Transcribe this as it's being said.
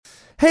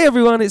Hey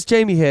everyone, it's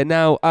Jamie here.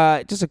 Now,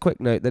 just a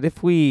quick note that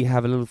if we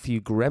have a little few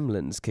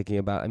gremlins kicking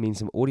about, I mean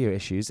some audio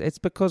issues, it's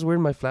because we're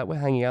in my flat, we're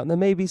hanging out, and there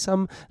may be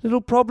some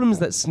little problems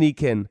that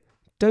sneak in.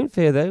 Don't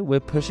fear though, we're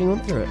pushing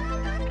on through it.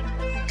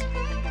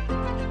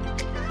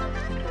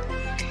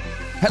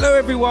 Hello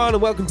everyone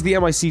and welcome to the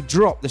MIC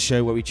Drop, the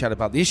show where we chat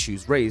about the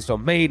issues raised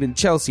on Made in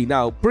Chelsea.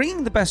 Now,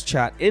 bringing the best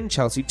chat in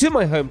Chelsea to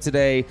my home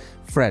today,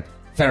 Fred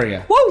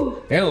Ferrier.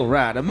 Woo!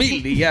 Elrad,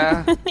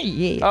 Amelia.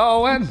 Yeah.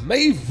 Oh, and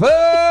Maeve.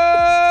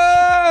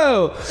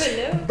 Hello.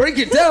 Break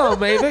it down,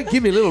 Maeve.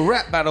 Give me a little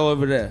rap battle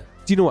over there.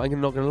 Do you know what? I'm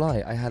not going to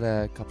lie. I had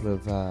a couple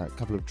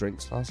of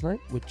drinks last night,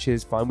 which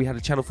is fine. We had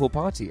a Channel 4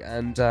 party,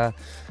 and I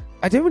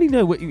don't really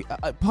know what you...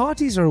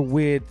 parties are a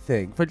weird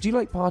thing. Fred, do you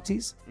like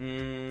parties?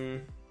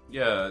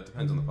 Yeah, it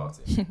depends on the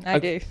party. I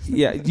do.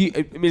 Yeah,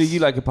 Amelia,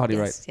 you like a party,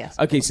 right? Yes.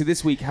 Okay, so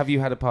this week, have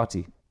you had a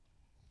party?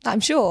 I'm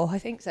sure. I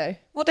think so.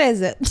 What day is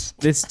it?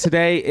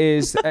 Today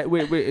is...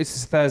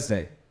 it's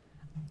Thursday.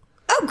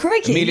 Oh,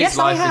 crikey. Amelia's yes,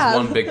 life I have. is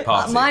one big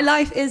party. My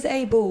life is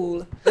a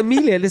ball.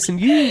 Amelia, listen,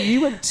 you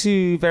went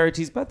to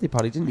Verity's birthday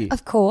party, didn't you?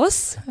 Of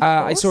course.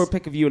 I saw a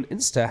pic of you on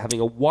Insta having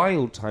a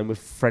wild time with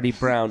Freddie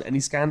Brown. Any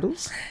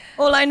scandals?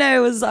 All I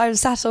know is I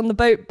was sat on the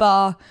boat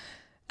bar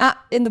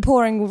in the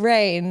pouring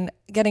rain,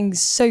 getting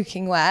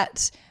soaking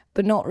wet,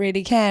 but not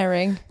really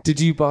caring. Did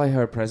you buy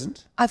her a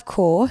present? Of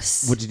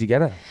course. What did you get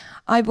her?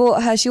 I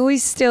bought her, she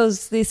always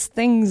steals these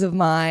things of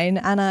mine,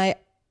 and I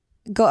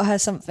got her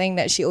something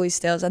that she always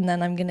steals, and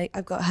then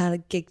I've got her a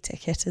gig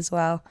ticket as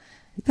well.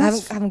 I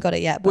haven't got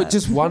it yet, but What,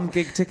 just one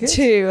gig ticket?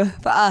 2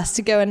 for us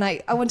to go, and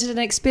I wanted an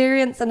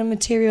experience and a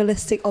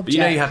materialistic object. But you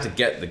know you have to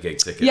get the gig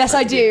ticket. Yes,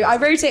 I do. I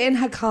wrote it in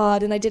her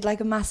card, and I did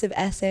like a massive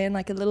essay and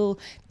like a little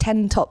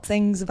 10 top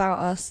things about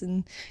us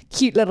and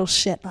cute little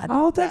shit like that.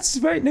 Oh, that's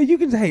very... No, you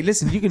can... Hey,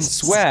 listen, you can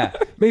swear.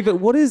 Maybe,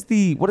 what is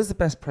the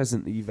best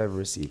present that you've ever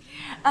received?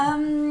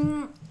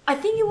 I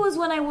think it was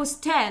when I was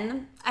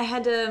 10. I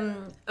had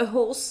a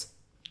horse.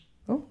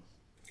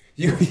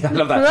 I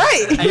love that.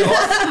 Right.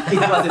 He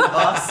was an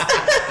us.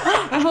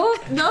 A horse?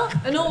 No,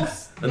 an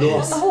horse. An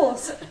horse. A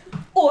horse.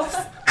 Horse.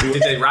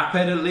 Did they wrap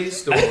it at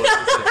least? Or was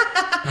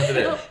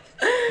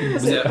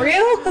it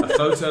Real? a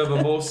photo of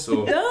a horse?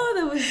 Or? No,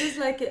 there was just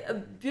like a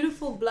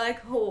beautiful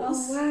black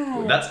horse. Oh,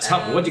 wow. That's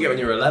tough. What did you get when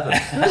you were 11?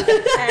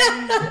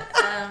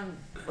 And,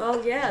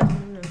 well, yeah, I don't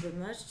remember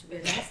much, to be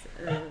honest.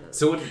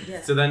 So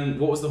then,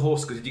 what was the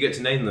horse? Did you get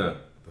to name the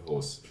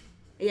horse?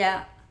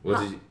 Yeah.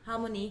 What did you...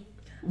 Harmony.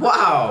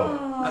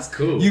 Wow, that's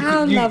cool.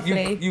 How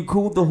lovely. You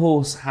called the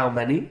horse how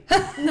many?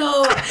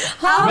 No.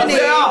 Harmony.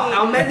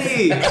 How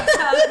many?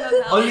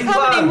 Only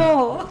How many one.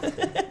 more?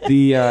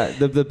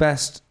 The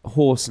best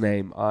horse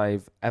name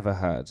I've ever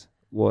heard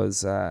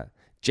was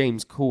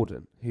James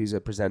Corden, who's a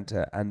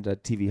presenter and a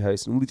TV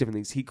host and all these different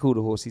things. He called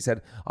a horse. He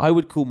said, I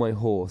would call my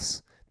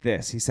horse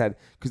this. He said,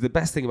 because the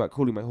best thing about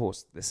calling my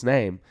horse this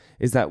name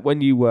is that when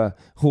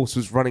horse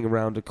was running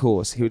around a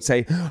course, he would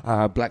say,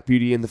 Black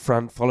Beauty in the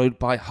front, followed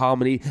by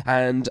Harmony,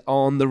 and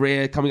on the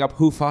rear, coming up,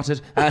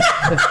 Hoof-Hearted.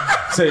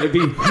 So it'd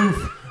be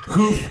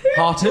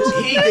Hoof-Hearted.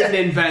 He didn't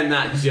invent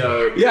that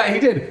joke. Yeah,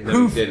 he did.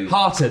 No, he didn't.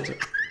 Hoof-Hearted.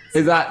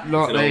 Is that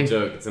not It's an old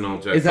joke. It's an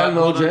old joke. Is that an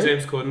old Well done, joke?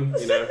 James Corden,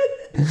 you know.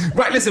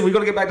 Right, listen, we've got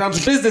to get back down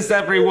to business,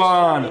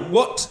 everyone.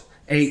 What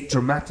a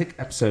dramatic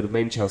episode of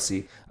Main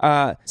Chelsea.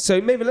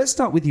 So, maybe let's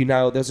start with you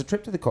now. There was a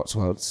trip to the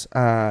Cotswolds.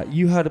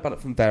 You heard about it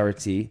from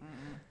Verity.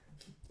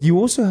 You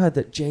also heard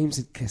that James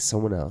had kissed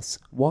someone else.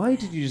 Why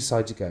did you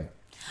decide to go?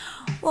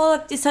 Well,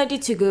 I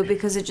decided to go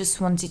because I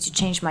just wanted to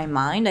change my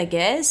mind, I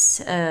guess,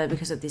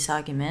 because of this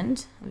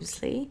argument,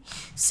 obviously.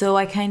 So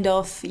I kind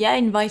of,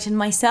 invited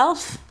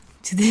myself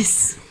to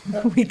this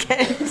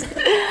weekend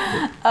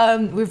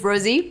with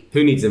Rosie.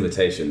 Who needs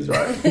invitations,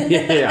 right?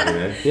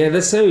 Yeah. Yeah,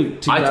 they're so...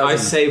 I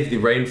saved the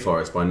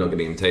rainforest by not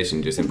getting an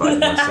invitation, just inviting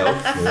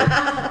myself. You know?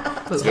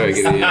 It's very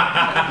good.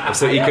 Yeah. I'm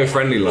so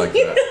eco-friendly like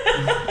that.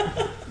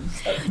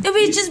 No,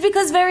 but it's just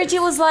because Verity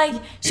was like,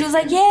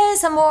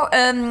 yes, I'm more,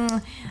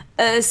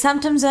 Sam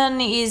Thompson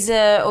is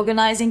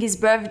organizing his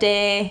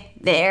birthday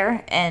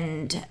there,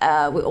 and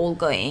we're all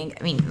going.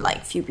 I mean,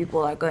 like, few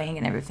people are going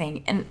and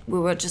everything, and we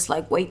were just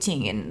like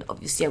waiting, and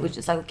obviously I was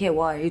just like, okay,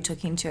 why are you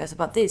talking to us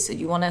about this? So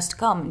you want us to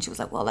come? And she was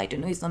like, well, I don't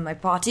know, it's not my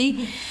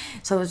party.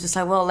 So I was just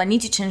like, well, I need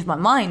to change my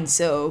mind,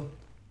 so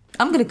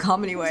I'm gonna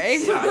come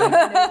anyway.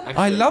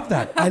 I love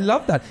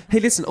that. Hey,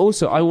 listen,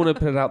 also, I want to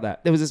put it out there.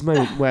 There was this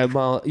moment where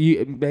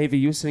Maeve,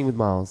 you were sitting with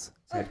Miles,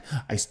 said,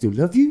 I still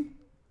love you.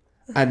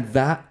 And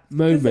that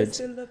moment,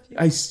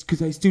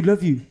 because I still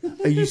love you.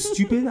 Are you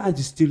stupid? I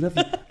just still love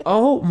you.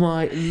 Oh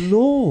my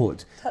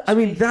Lord. I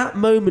mean, that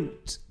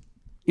moment,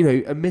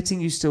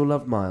 admitting you still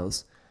love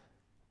Miles,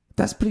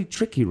 that's pretty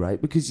tricky,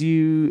 right? Because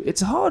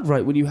it's hard,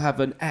 right, when you have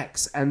an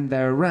ex and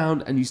they're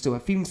around and you still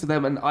have feelings for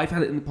them. And I've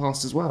had it in the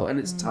past as well. And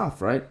it's tough,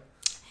 right?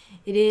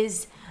 It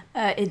is.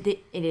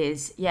 It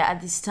is. Yeah, at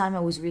this time I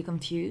was really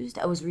confused.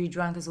 I was really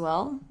drunk as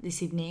well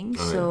this evening.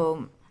 Oh,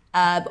 so,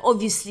 but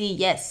obviously,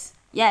 yes.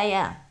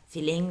 Yeah.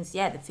 Feelings,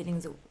 the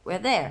feelings were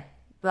there.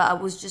 But I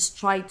was just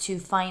trying to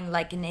find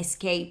like an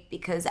escape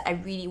because I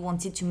really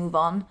wanted to move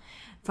on.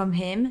 from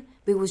him,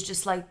 but it was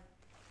just like,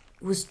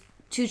 it was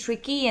too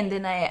tricky. And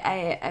then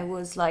I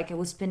was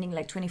spending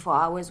like 24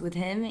 hours with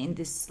him in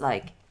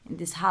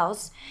this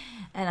house,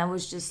 and I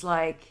was just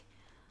like,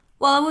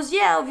 well,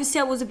 obviously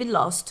I was a bit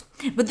lost.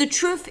 But the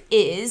truth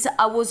is,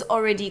 I was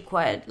already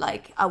quite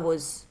like, I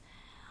was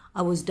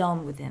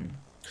done with him.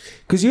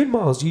 Because you and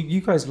Miles,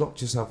 you guys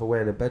locked yourself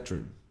away in a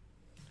bedroom.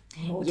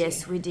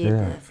 Yes, we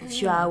did for a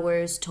few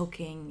hours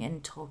talking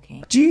and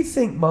talking. Do you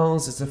think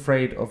Miles is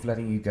afraid of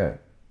letting you go?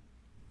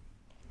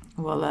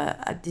 Well,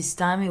 at this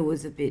time it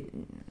was a bit.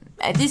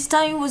 At this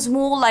time it was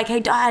more like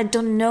I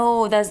don't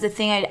know. That's the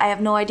thing. I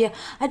have no idea.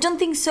 I don't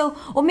think so.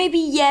 Or maybe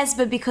yes,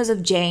 but because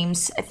of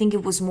James, I think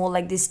it was more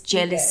like this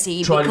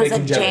jealousy because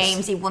of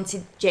James. He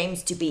wanted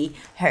James to be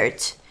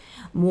hurt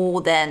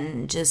more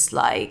than just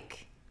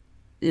like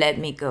let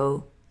me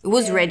go. It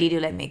was ready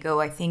to let me go,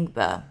 I think,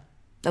 but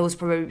that was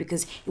probably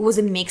because it was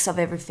a mix of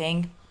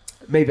everything.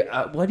 Maybe.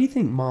 Why do you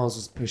think Miles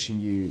was pushing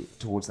you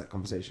towards that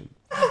conversation?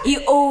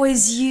 He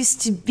always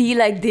used to be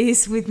like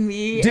this with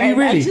me. Did he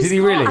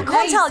really? I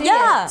can't tell.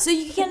 Yeah. So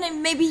you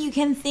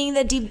can think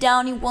that deep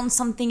down he wants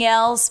something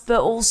else, but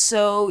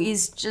also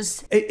is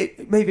just.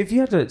 Maybe if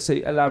you had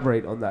to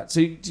elaborate on that.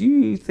 So do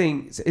you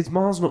think is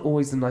Miles not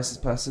always the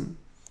nicest person?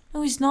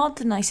 No, he's not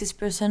the nicest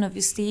person,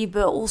 obviously,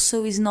 but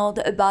also he's not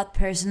a bad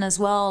person as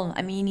well.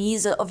 I mean,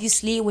 he's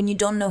obviously, when you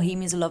don't know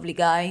him, he's a lovely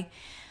guy.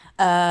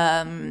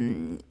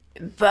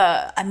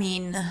 But I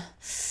mean,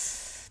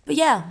 but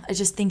yeah, I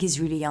just think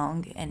he's really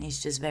young and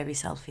he's just very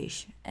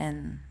selfish,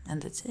 and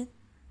that's it.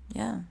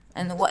 Yeah,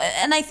 and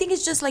I think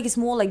it's just like it's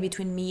more like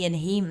between me and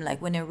him.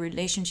 Like when a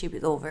relationship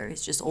is over,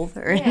 it's just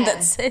over, and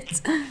that's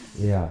it.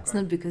 Yeah, it's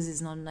not because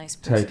he's not a nice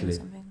person totally. Or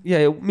something. Yeah,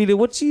 Amelia,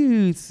 what do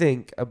you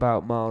think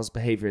about Miles'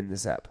 behaviour in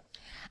this app?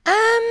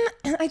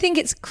 I think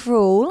it's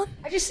cruel.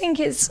 I just think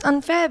it's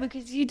unfair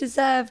because you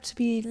deserve to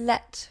be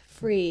let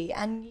free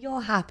and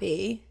you're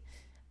happy,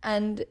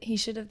 and he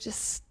should have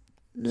just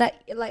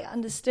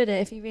understood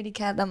it. If he really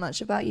cared that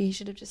much about you, he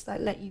should have just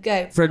let you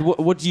go. Fred,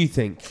 what do you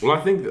think? Well,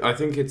 I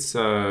think it's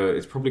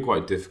probably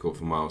quite difficult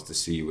for Miles to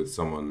see you with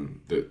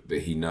someone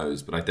that he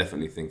knows, but I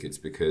definitely think it's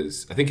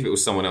because I think if it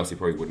was someone else, he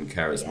probably wouldn't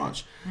care as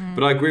much.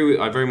 But I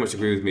very much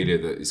agree with Amelia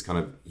that it's kind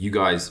of you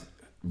guys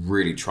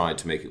really tried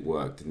to make it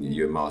work, didn't you?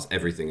 You and Miles,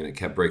 everything, and it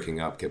kept breaking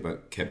up,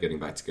 kept getting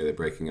back together,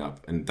 breaking up,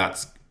 and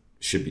that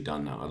should be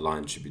done now. A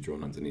line should be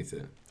drawn underneath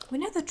it. We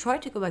never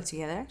tried to go back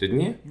together.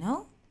 Didn't you?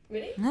 No.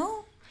 Really?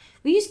 No.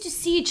 We used to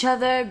see each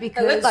other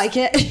because I would like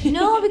it.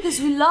 no, because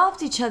we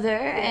loved each other,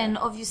 and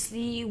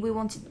obviously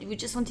we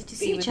just wanted to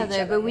see each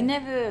other, but we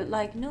never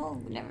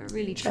we never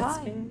really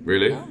tried.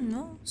 Really?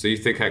 No. So you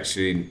think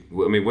actually?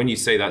 I mean, when you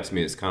say that to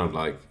me, it's kind of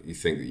like you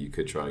think that you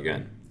could try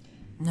again.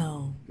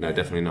 No. No,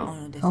 definitely not.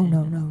 Oh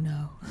no.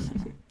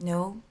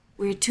 No.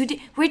 We're two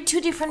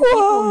different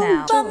people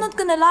now. But I'm not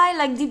gonna lie,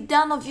 like deep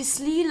down,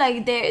 obviously,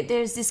 like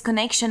there's this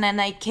connection,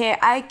 and I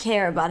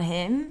care about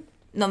him.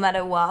 No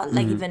matter what,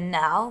 like even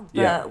now,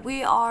 but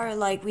we are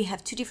like we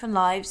have two different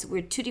lives.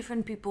 We're two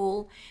different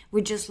people.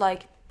 We're just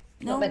like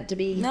not meant to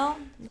be. No.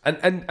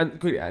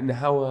 And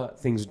how are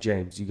things with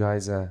James? You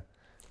guys are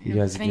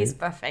Everything is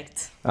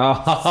perfect.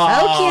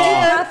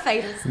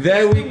 Perfect.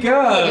 There we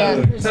go.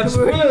 Yeah. That's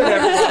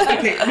brilliant.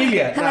 Okay,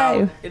 Amelia.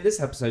 Hello. Now, in this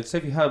episode,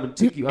 Sophie Herman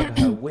took you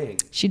under her wing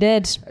She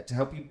did. to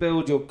help you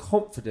build your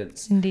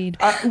confidence. Indeed.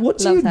 What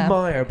do Love you her.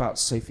 admire about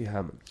Sophie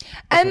Herman?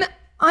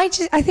 I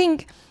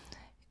think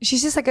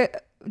she's just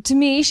to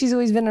me, she's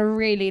always been a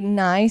really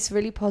nice,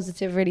 really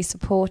positive, really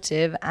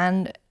supportive,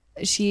 and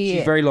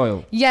She's very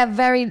loyal. Yeah,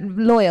 very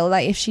loyal.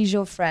 Like if she's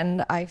your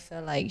friend, I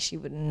feel like she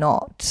would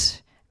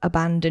not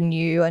abandon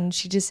you. And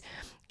she just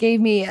gave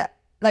me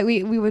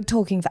we were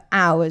talking for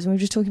hours and we were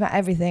just talking about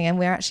everything, and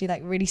we're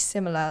actually really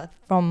similar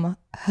from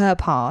her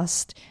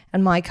past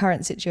and my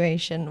current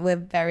situation. We're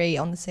very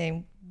on the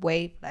same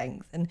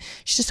wavelength, and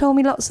she just told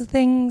me lots of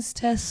things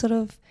to sort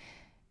of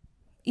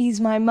ease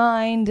my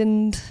mind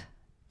and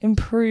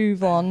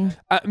improve on.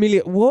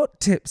 Amelia, what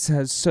tips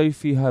has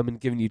Sophie Herman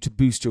given you to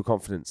boost your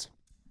confidence?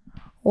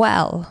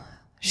 Well,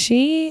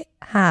 she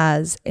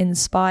has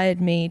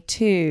inspired me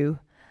to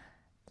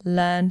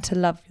learn to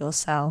love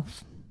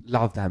yourself.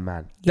 Love that,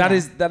 man. Yeah.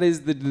 That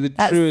is the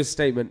truest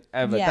statement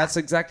ever. Yeah. That's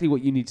exactly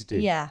what you need to do.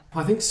 Yeah.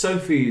 I think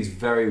Sophie is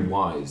very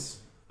wise,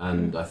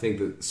 and I think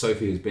that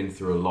Sophie has been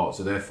through a lot,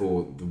 so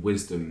therefore the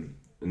wisdom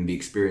and the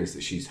experience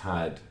that she's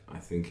had, I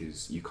think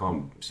you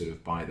can't sort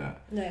of buy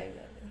that.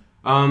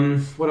 No.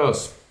 What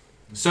else?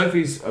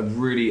 Sophie's a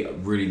really,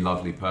 really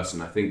lovely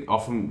person. I think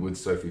often with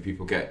Sophie,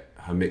 people get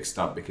her mixed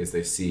up because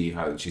they see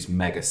how she's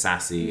mega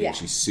sassy and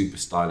she's super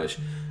stylish,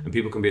 and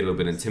people can be a little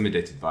bit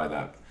intimidated by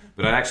that.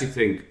 But I actually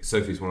think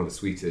Sophie's one of the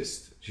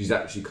sweetest. She's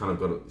actually kind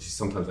of she's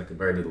sometimes like a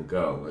very little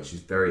girl. Like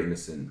she's very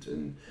innocent,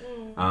 and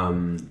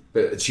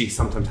but she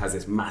sometimes has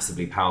this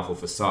massively powerful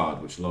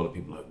facade, which a lot of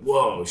people are like,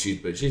 whoa,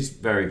 but she's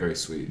very, very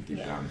sweet deep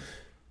down.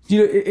 You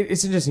know,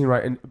 it's interesting,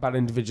 right, about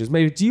individuals.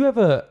 Maybe, do you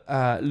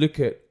ever look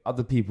at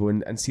other people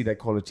and see their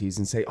qualities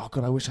and say, oh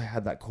God, I wish I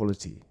had that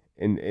quality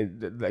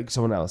in like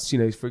someone else. You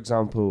know, for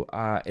example,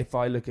 if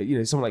I look at, you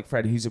know, someone like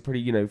Fred, who's a pretty,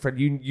 you know, Fred,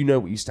 you know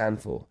what you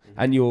stand for,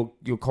 and you're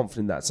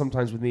confident in that.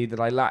 Sometimes with me, that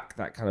I lack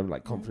that kind of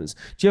like confidence.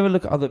 Do you ever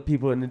look at other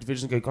people and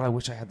individuals and go, God, I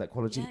wish I had that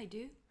quality? Yeah,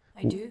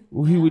 I do.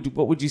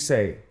 What would you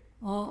say?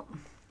 Well,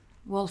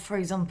 for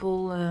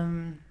example,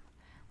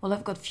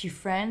 I've got a few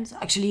friends.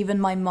 Actually, even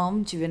my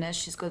mom, to be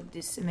honest, she's got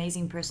this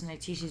amazing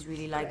personality. She's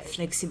really like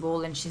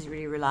flexible and she's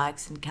really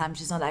relaxed and calm.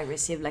 She's not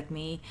aggressive like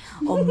me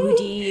or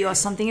moody or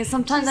something. And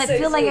sometimes I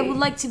feel like I would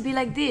like to be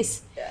like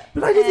this. Yeah.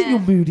 But I don't think you're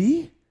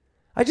moody.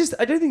 I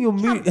don't think you're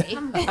moody.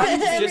 I'm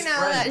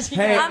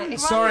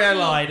Sorry, I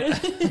grumpy.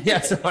 lied.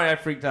 Yeah, sorry, I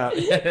freaked out.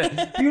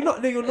 You're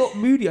not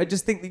moody. I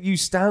just think that you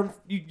stand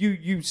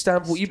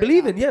for what you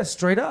believe in. Yeah,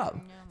 straight up.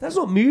 Yeah. That's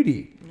not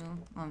moody. No.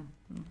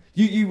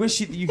 You wish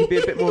you could be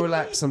a bit more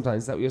relaxed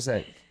sometimes. Is that what you're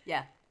saying?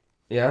 Yeah.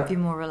 Yeah. Be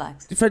more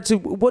relaxed. Fred, so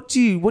what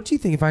do you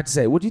think, if I had to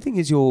say, what do you think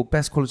is your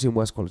best quality and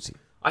worst quality?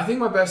 I think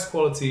my best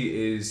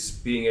quality is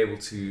being able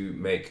to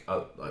make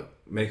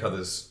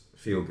others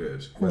feel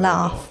good. when they're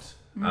Laugh. not.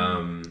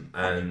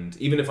 And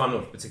even if I'm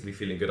not particularly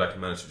feeling good, I can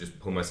manage to just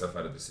pull myself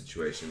out of the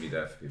situation and be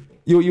there for people.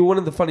 You're one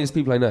of the funniest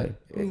people I know.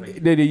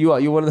 No, you are.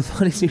 You're one of the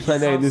funniest people I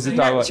know in this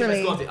entire world.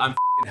 Naturally. I'm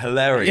f***ing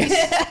hilarious.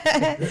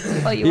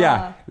 Well, you Yeah.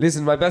 are.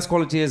 Listen, my best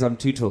quality is I'm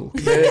too tall.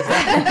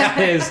 That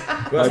is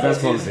my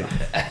best quality.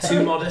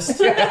 Too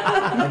modest,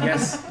 I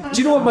guess.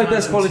 Do you know what my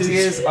best quality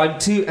is? I'm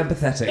too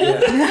empathetic.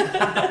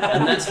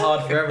 And that's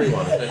hard for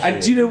everyone.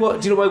 And do you know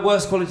what my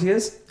worst quality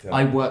is?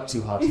 I work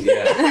too hard.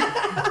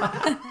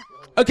 Yeah.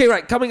 Okay,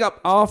 right. Coming up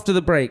after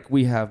the break,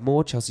 we have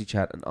more Chelsea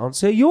chat and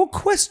answer your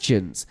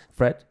questions.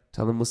 Fred,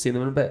 tell them we'll see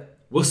them in a bit.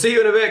 We'll see you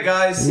in a bit,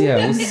 guys. Yeah,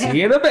 we'll see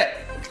you in a bit.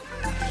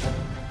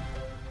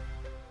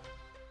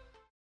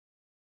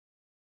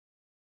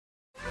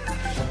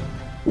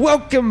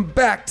 Welcome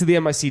back to the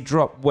MIC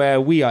Drop, where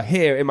we are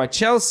here in my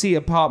Chelsea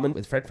apartment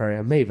with Fred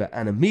Ferrier, Maeva,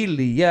 and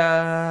Amelia.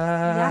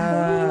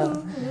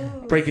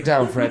 Break it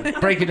down, Fred.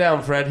 Break it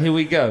down, Fred. Here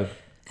we go.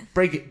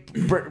 Break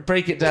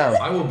it down.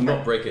 I will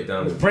not break it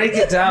down. Break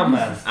it down,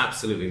 man.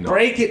 Absolutely not.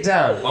 Break it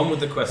down. On with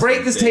the question.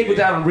 Break this table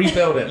down and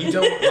rebuild it. You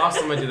don't. Last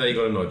time I did that, you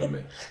got annoyed with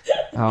me.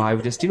 Oh, I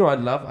would just, you know what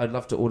I'd love? I'd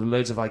love to order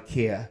loads of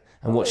IKEA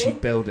and watch you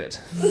build it.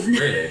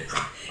 Really?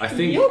 I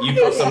think you've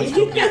got something to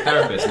talk to your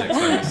therapist next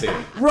time you see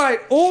him. Right,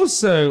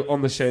 also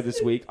on the show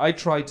this week, I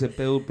tried to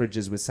build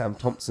bridges with Sam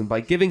Thompson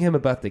by giving him a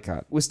birthday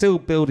card. We're still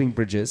building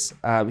bridges.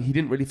 He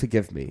didn't really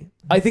forgive me.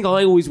 I think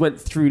I always went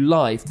through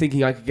life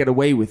thinking I could get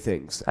away with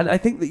things. And I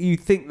think that you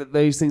think that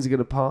those things are going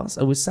to pass.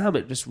 And with Sam,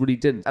 it just really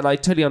didn't. And I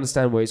totally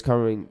understand where he's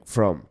coming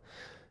from.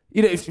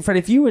 You know,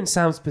 if you were in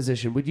Sam's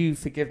position, would you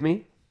forgive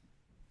me?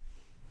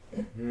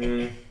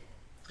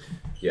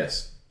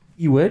 Yes.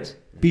 You would?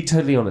 Be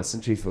totally honest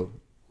and truthful.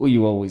 Well,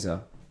 you always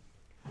are.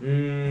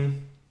 No?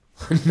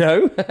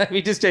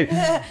 We just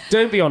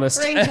don't be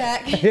honest. Brain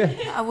check.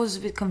 I was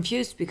a bit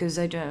confused because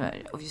I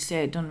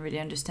don't really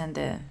understand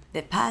their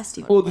past.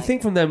 Even. Well, the thing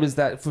from them is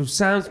that, from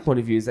Sam's point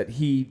of view, is that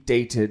he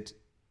dated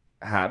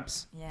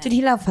Habs. Yeah. Did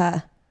he love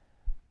her?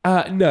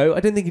 No, I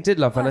don't think he did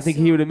love her, and I think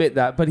he would admit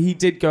that. But he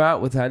did go out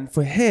with her, and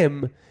for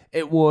him,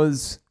 it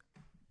was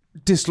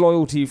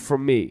disloyalty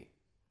from me.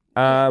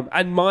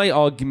 And my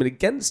argument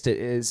against it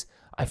is,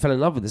 I fell in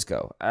love with this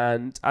girl,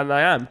 and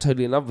I am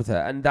totally in love with her,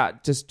 and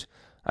that just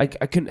I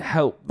couldn't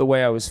help the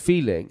way I was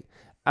feeling,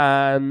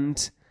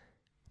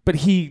 but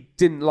he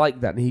didn't like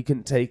that, and he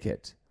couldn't take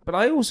it. But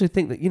I also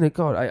think that, you know,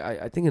 God,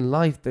 I think in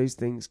life those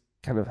things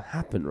kind of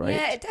happen, right?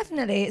 Yeah,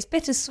 definitely. It's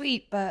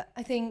bittersweet, but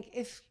I think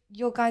if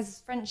your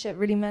guys' friendship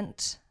really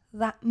meant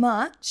that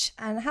much,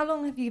 and how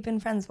long have you been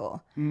friends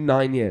for?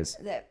 9 years.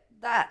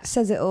 That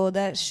says it all.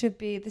 This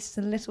is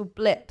a little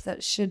blip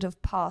that should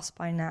have passed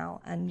by now,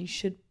 and you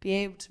should be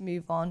able to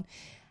move on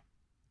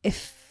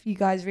if you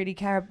guys really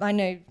care. I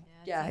know,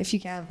 if you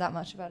care that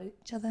much about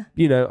each other.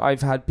 You know,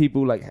 I've had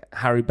people like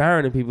Harry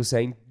Barron and people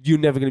saying, you're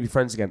never going to be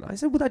friends again. I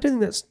said, well, I don't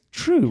think that's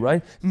true,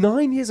 right?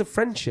 9 years of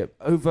friendship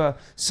over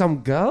some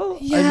girl?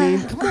 Yeah. I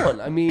mean, come on.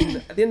 I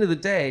mean, at the end of the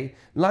day,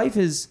 life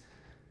is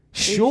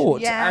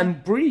short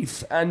and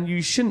brief, and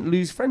you shouldn't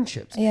lose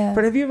friendships. Yeah.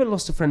 But have you ever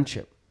lost a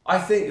friendship? I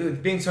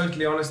think, being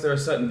totally honest, there are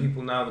certain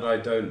people now that I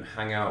don't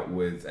hang out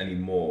with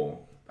anymore.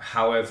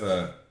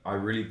 However, I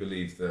really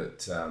believe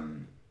that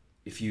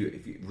if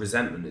you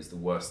resentment is the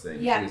worst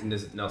thing. Yeah. I think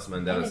it's Nelson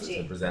Mandela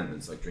said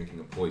resentment's like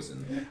drinking a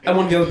poison. I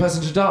want the other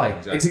person to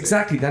die.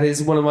 Exactly. That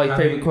is one of my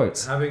favourite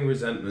quotes. Having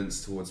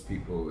resentments towards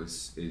people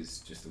is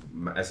just,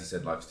 as you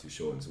said, life's too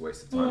short. It's a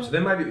waste of time. So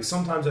there might be,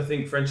 sometimes I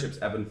think friendships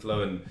ebb and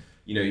flow, and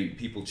you know,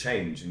 people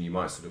change, and you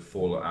might sort of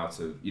fall out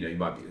of, you know, you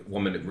might be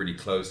 1 minute really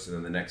close and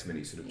then the next minute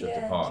you sort of drift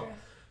apart. True.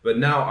 But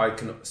now I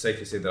can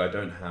safely say that I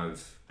don't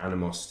have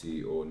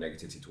animosity or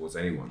negativity towards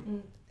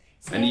anyone.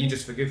 And you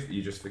just forgive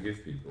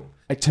people.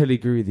 I totally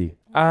agree with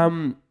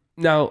you.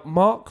 Now,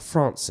 Mark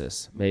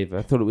Francis,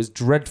 Maeva, thought it was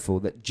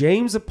dreadful that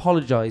James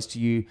apologised to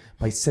you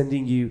by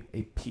sending you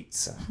a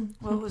pizza.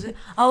 What was it?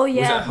 Oh,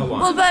 yeah. Was that Hawaiian?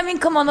 Well, but I mean,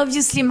 come on,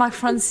 obviously, Mark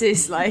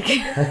Francis, like,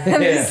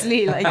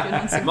 obviously, like, you're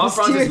not supposed Mark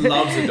Francis to.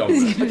 loves a dog.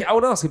 Okay, I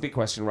want to ask a big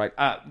question, right?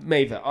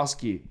 Maeva,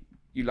 ask you.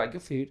 You like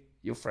your food.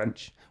 You're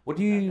French. Where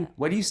do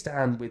you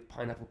stand with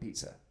pineapple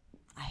pizza?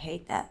 I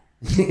hate that.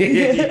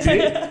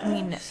 I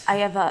mean, I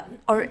have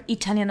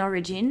Italian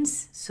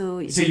origins, so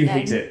you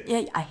hate it?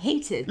 Yeah, I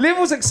hate it. Liv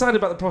was excited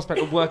about the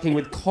prospect of working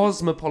with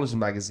Cosmopolitan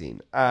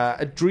magazine,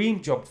 a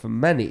dream job for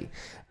many.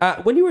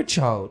 When you were a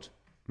child,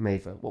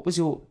 Maeva, what was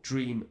your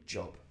dream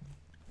job?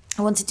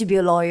 I wanted to be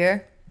a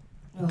lawyer.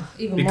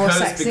 Even more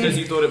sexy. Because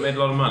you thought it made a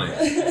lot of money.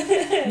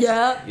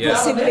 Yeah, Yeah.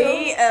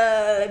 possibly.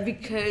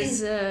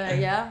 Because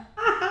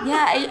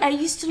I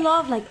used to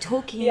love like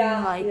talking,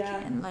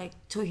 and like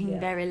talking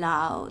very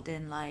loud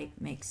and like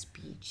make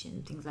speech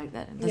and things like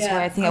that. And that's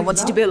why I think I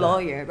wanted to be a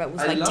lawyer, but I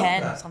was I like love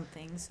 10 that. or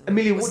something. So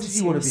Amelia, it what wasn't did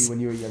you want to be serious. when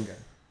you were younger?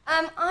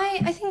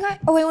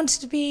 I wanted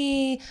to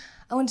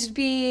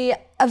be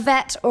a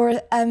vet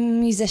or a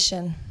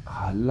musician.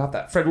 Oh, I love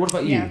that. Fred, what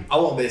about you? Yeah. I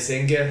want to be a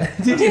singer.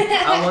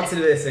 I wanted to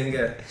be a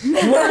singer.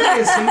 You want to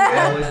be a singer?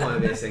 I always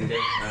want to be a singer.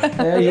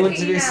 Yeah, you want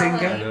to be a I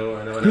singer? know.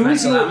 And Who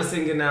is I'm a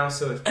singer now,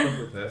 so it's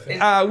probably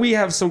perfect. We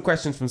have some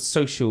questions from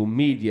social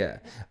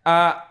media.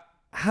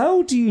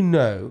 How do you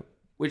know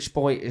which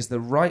boy is the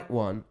right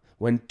one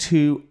when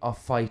two are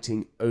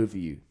fighting over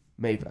you?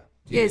 Maeva.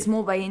 Yeah, it's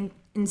more by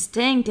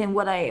instinct, and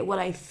what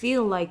I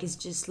feel like is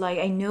just like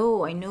I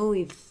know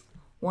if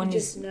one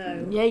is.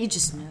 know. Yeah, you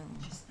just know.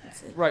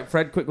 That's it. Right,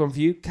 Fred, quick one for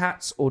you.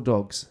 Cats or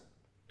dogs?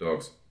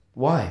 Dogs.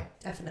 Why?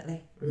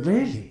 Definitely.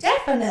 Really?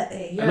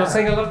 Definitely. I'm not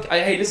saying I love...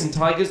 Hey, listen,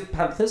 tigers,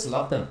 panthers,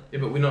 love them. Yeah,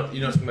 but you're not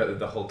talking about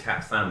the whole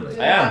cat family.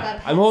 I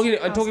am.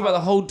 I'm talking about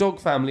the whole dog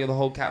family or the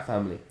whole cat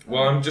family.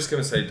 Well, I'm just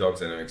going to say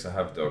dogs anyway, because I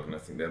have a dog and I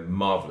think they're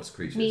marvellous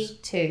creatures. Me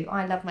too.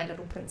 I love my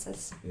little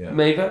princess. Yeah.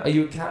 Maeva, are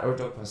you a cat or a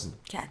dog person?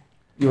 Cat.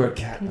 You're a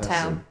cat You can person.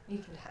 tell. You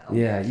can tell.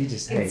 Yeah, you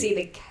just You can hate.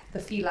 see the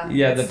feline.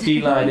 Yeah, the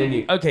feline in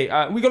you. Okay,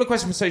 we got a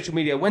question from social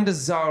media. When does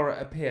Zara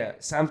appear?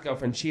 Sam's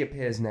girlfriend, she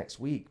appears next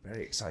week.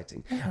 Very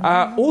exciting.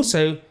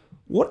 Also,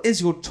 what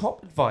is your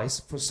top advice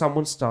for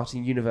someone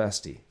starting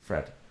university,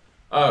 Fred?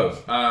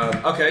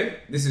 Okay.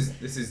 This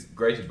is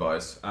great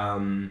advice.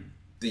 That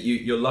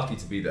you're lucky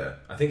to be there.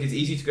 I think it's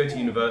easy to go to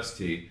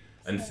university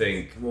and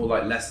think more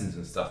like lessons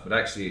and stuff, but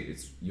actually,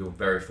 you're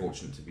very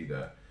fortunate to be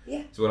there.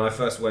 Yeah. So when I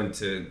first went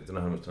to, I don't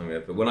know how much time we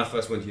have, but when I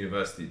first went to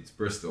university to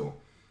Bristol,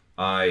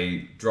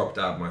 I dropped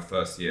out my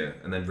first year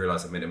and then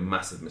realised I made a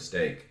massive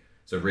mistake.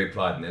 So I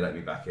reapplied and they let me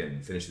back in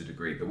and finish the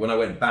degree. But when I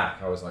went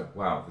back, I was like,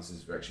 wow, this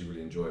is actually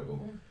really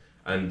enjoyable.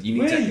 And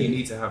you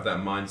need to have that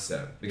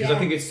mindset, because I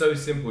think it's so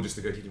simple just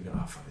to go teach them,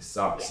 oh fuck, this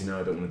sucks, I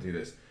don't want to do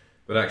this.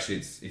 But actually,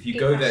 it's if you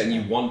go there and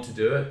you want to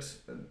do it,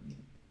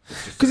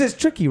 Because it's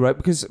tricky, right?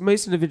 Because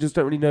most individuals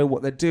don't really know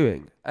what they're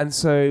doing. And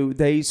so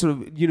they sort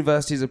of,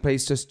 university is a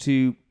place just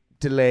to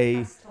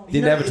delay the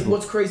inevitable.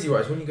 What's crazy,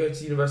 right, is when you go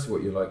to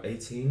university, you're like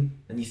 18,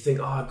 and you think,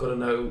 I've got to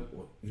know,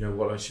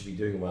 what I should be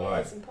doing in my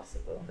life. It's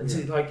impossible. And so,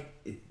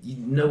 you're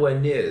nowhere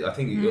near. I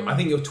think your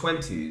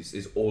 20s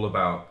is all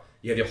about.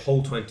 You have your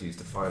whole 20s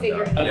to find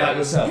Figure out it About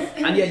yourself.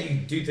 And yeah,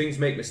 you do things,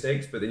 make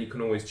mistakes, but then you can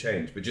always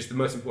change. But just the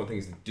most important thing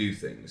is to do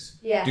things.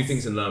 Yes. Do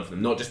things and learn from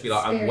them. Not just be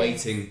like, I'm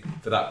Experience. waiting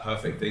for that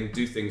perfect thing.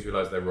 Do things,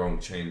 realise they're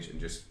wrong, change, and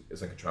just,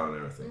 it's like a trial and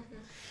error thing.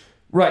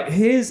 Right,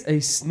 here's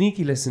a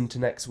sneaky listen to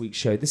next week's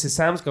show. This is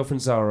Sam's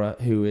girlfriend Zara,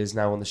 who is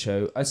now on the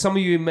show. Some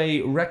of you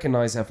may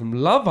recognise her from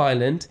Love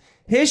Island.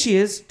 Here she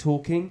is,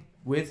 talking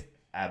with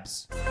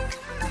Abs.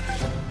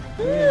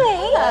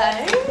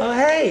 Oh,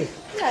 hey.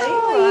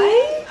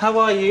 Hello. How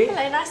are you?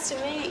 Hello, nice to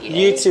meet you.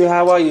 You too.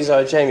 How are you,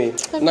 Zara? Jamie.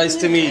 Nice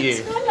to meet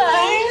you. Hello,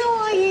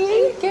 how are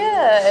you?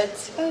 Good.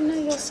 Oh no,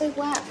 you're so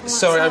wet. From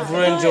Sorry, outside. I've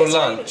ruined No, your it's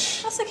really-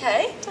 lunch. That's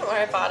okay. Don't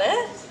worry about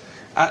it.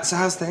 So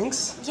how's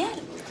things? Yeah,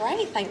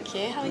 great, thank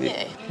you. How are you?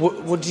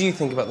 What do you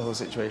think about the whole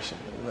situation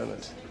at the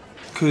moment?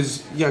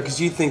 Because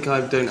you think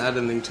I don't add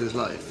anything to his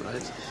life,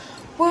 right?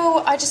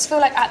 Well, I just feel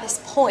like at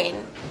this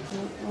point,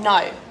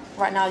 no.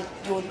 Right now,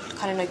 you're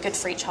kind of no good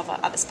for each other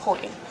at this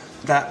point.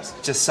 That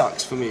just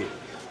sucks for me.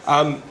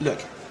 Look,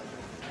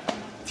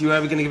 if you're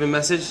ever going to give him a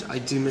message, I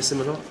do miss him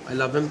a lot. I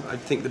love him. I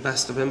think the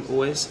best of him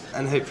always.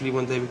 And hopefully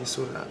one day we can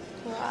sort it out.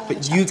 Well, I'll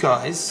But you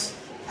guys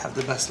have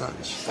the best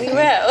lunch. We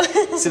will.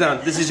 Sit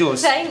down. This is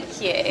yours.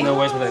 Thank you. No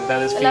worries, madam.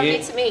 That is for Lovely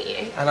you. to meet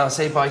you. And I'll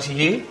say bye to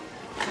you.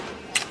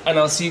 And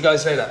I'll see you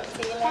guys later.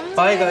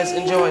 Bye, guys.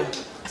 Enjoy.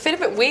 I feel a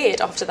bit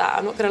weird after that,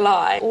 I'm not going to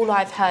lie. All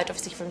I've heard,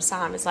 obviously, from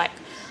Sam is like,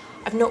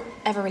 I've not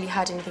ever really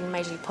heard anything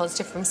majorly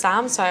positive from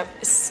Sam, so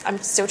I'm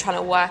still trying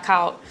to work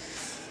out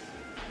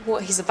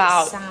what he's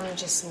about. Sam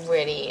just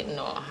really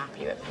not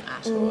happy with him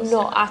at all.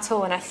 Not at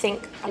all, and I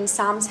think in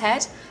Sam's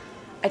head,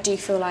 I do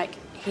feel like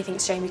he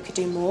thinks Jamie could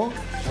do more.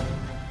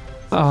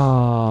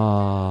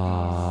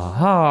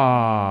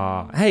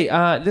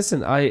 Hey,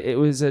 listen, it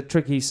was a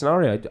tricky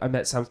scenario. I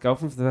met Sam's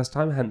girlfriend for the first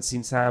time. I hadn't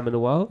seen Sam in a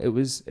while. It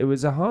was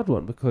a hard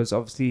one because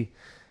obviously,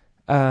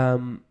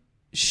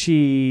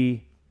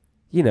 she,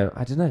 I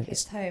don't know.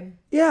 It's home.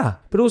 Yeah,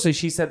 but also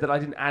she said that I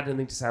didn't add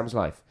anything to Sam's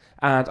life,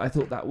 and I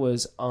thought that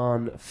was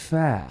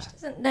unfair.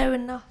 Doesn't know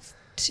enough.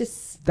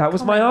 That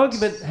was my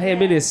argument. Hey,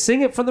 Amelia,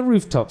 sing it from the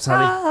rooftops,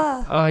 honey.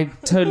 I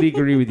totally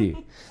agree with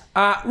you.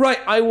 Right,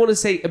 I want to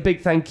say a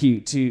big thank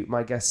you to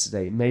my guests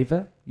today.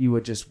 Maeva, You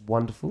were just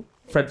wonderful.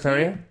 Fred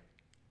Ferrier?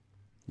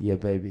 Yeah,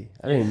 baby.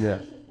 I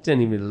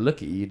didn't even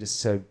look at you. You're just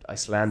so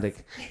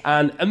Icelandic.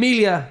 And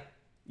Amelia,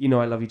 you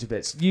know I love you to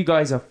bits. You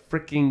guys are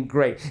freaking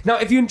great. Now,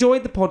 if you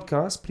enjoyed the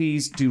podcast,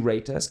 please do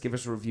rate us, give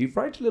us a review,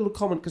 write a little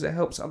comment because it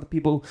helps other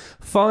people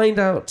find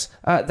out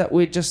that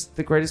we're just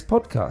the greatest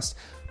podcast.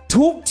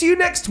 Talk to you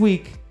next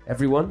week,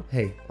 everyone.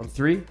 Hey, on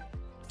 3,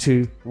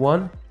 2,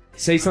 1.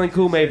 Say something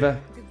cool, Maeva.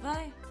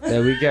 Goodbye.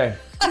 There we go.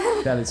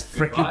 That is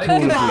freaking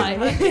cool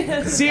of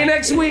you. See you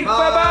next week.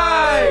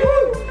 Bye-bye.